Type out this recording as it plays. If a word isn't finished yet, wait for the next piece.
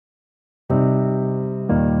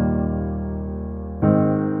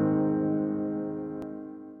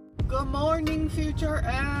morning, future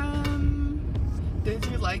M. Did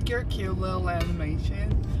you like your cute little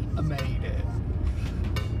animation? I made it.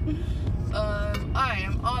 I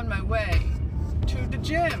am on my way to the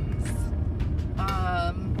gyms.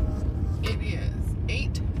 It is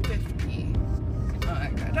 8:50.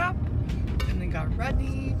 I got up and then got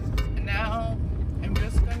ready, and now I'm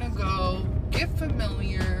just gonna go get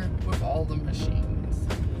familiar with all the machines.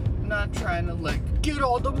 I'm not trying to like get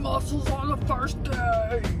all the muscles on the first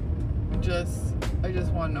day. I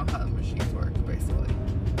just want to know how the machines work, basically.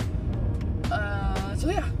 So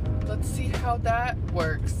yeah, let's see how that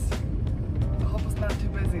works. I hope it's not too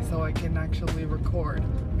busy so I can actually record.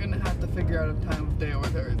 I'm gonna have to figure out a time of day where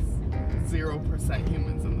there's 0%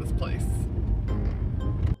 humans in this place.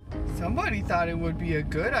 Somebody thought it would be a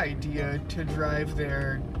good idea to drive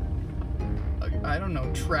their, I don't know,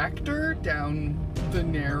 tractor down the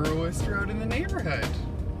narrowest road in the neighborhood.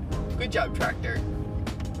 Good job, tractor.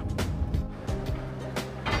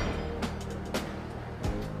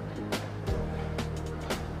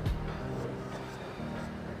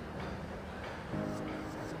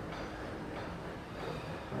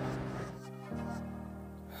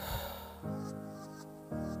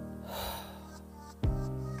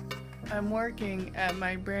 I'm working at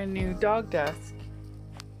my brand new dog desk.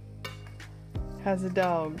 Has a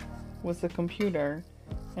dog with a computer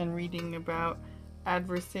and reading about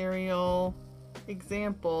adversarial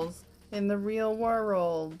examples in the real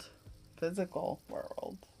world, physical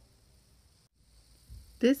world.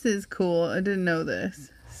 This is cool. I didn't know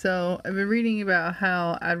this. So I've been reading about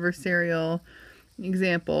how adversarial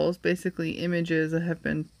examples, basically images that have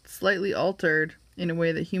been slightly altered in a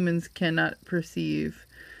way that humans cannot perceive,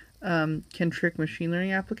 can trick machine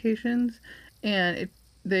learning applications. And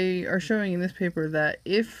they are showing in this paper that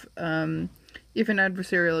if an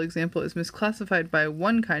adversarial example is misclassified by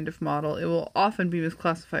one kind of model, it will often be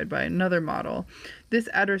misclassified by another model. This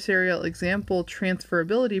adversarial example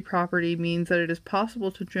transferability property means that it is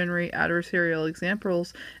possible to generate adversarial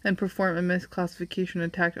examples and perform a misclassification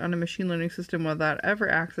attack on a machine learning system without ever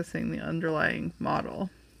accessing the underlying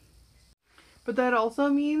model. But that also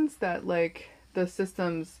means that, like, the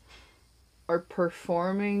systems are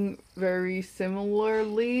performing very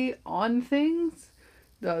similarly on things.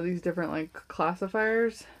 These different, like,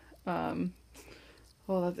 classifiers. Well,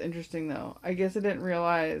 that's interesting, though. I guess I didn't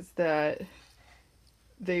realize that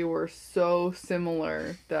they were so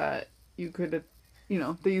similar that you could,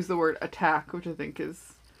 they use the word attack, which I think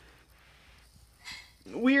is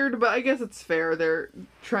weird, but I guess it's fair. They're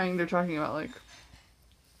talking about, like,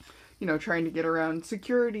 trying to get around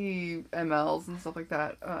security MLs and stuff like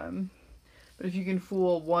that. But if you can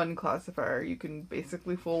fool one classifier, you can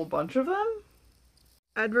basically fool a bunch of them.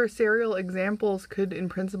 Adversarial examples could, in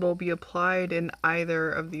principle, be applied in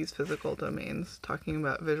either of these physical domains, talking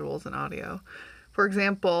about visuals and audio. For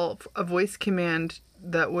example, a voice command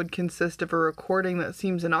that would consist of a recording that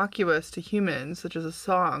seems innocuous to humans, such as a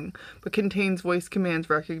song, but contains voice commands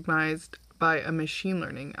recognized by a machine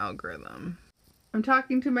learning algorithm. I'm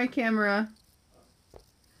talking to my camera.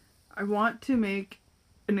 I want to make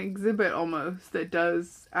an exhibit almost that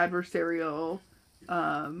does adversarial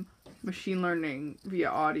machine learning via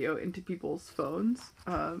audio into people's phones.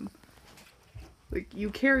 Like, you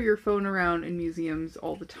carry your phone around in museums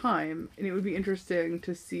all the time, and it would be interesting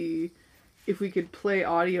to see if we could play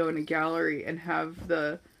audio in a gallery and have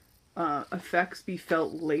the effects be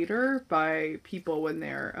felt later by people when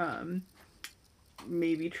they're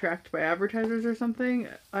maybe tracked by advertisers or something.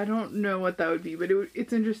 I don't know what that would be, but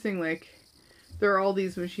it's interesting. Like, there are all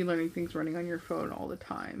these machine learning things running on your phone all the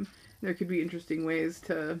time. There could be interesting ways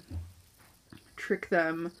to trick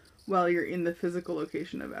them while you're in the physical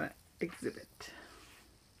location of an exhibit.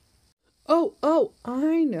 Oh,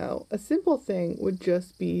 I know. A simple thing would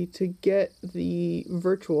just be to get the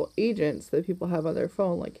virtual agents that people have on their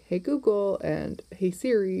phone, like Hey Google and Hey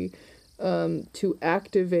Siri, to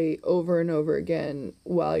activate over and over again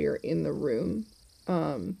while you're in the room.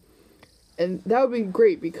 And that would be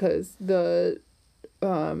great because the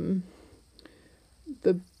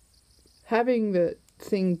having the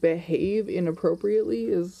thing behave inappropriately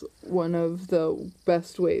is one of the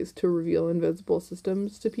best ways to reveal invisible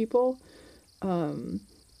systems to people. Or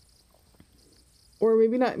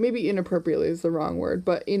maybe not, maybe inappropriately is the wrong word,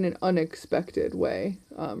 but in an unexpected way,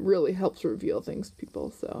 really helps reveal things to people,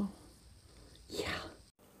 so, yeah.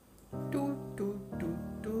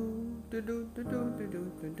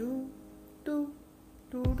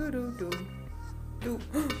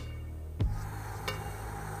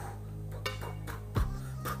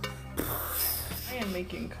 I am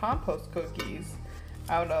making compost cookies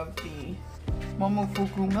out of the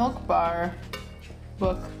Momofuku Milk Bar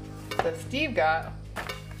book that Steve got.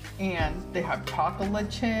 And they have chocolate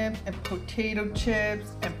chips and potato chips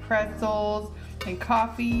and pretzels and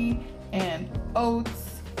coffee and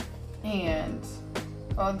oats and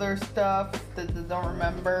other stuff that I don't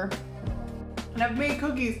remember. And I've made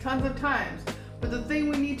cookies tons of times, but the thing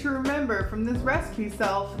we need to remember from this recipe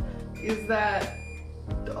self is that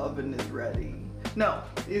the oven is ready. No,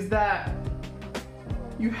 is that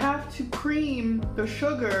you have to cream the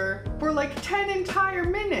sugar for like 10 entire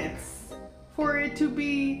minutes for it to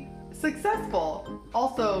be successful.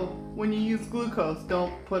 Also, when you use glucose,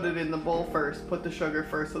 don't put it in the bowl first. Put the sugar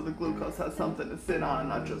first so the glucose has something to sit on and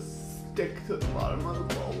not just stick to the bottom of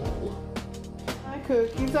the bowl. My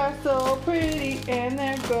cookies are so pretty and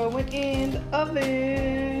they're going in the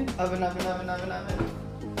oven. Oven, oven, oven, oven, oven.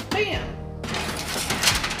 Bam!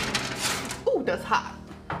 Ooh, that's hot.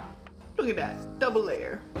 Look at that, double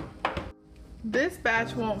layer. This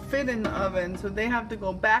batch won't fit in the oven, so they have to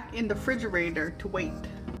go back in the refrigerator to wait.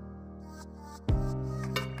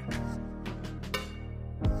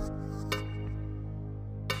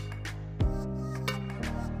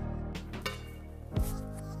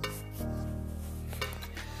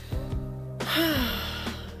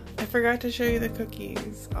 I forgot to show you the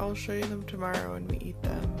cookies. I'll show you them tomorrow when we eat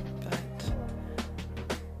them, but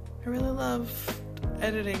I really loved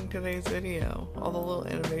editing today's video. All the little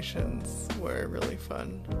animations were really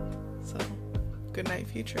fun. So, good night,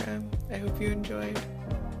 Future M. I hope you enjoyed.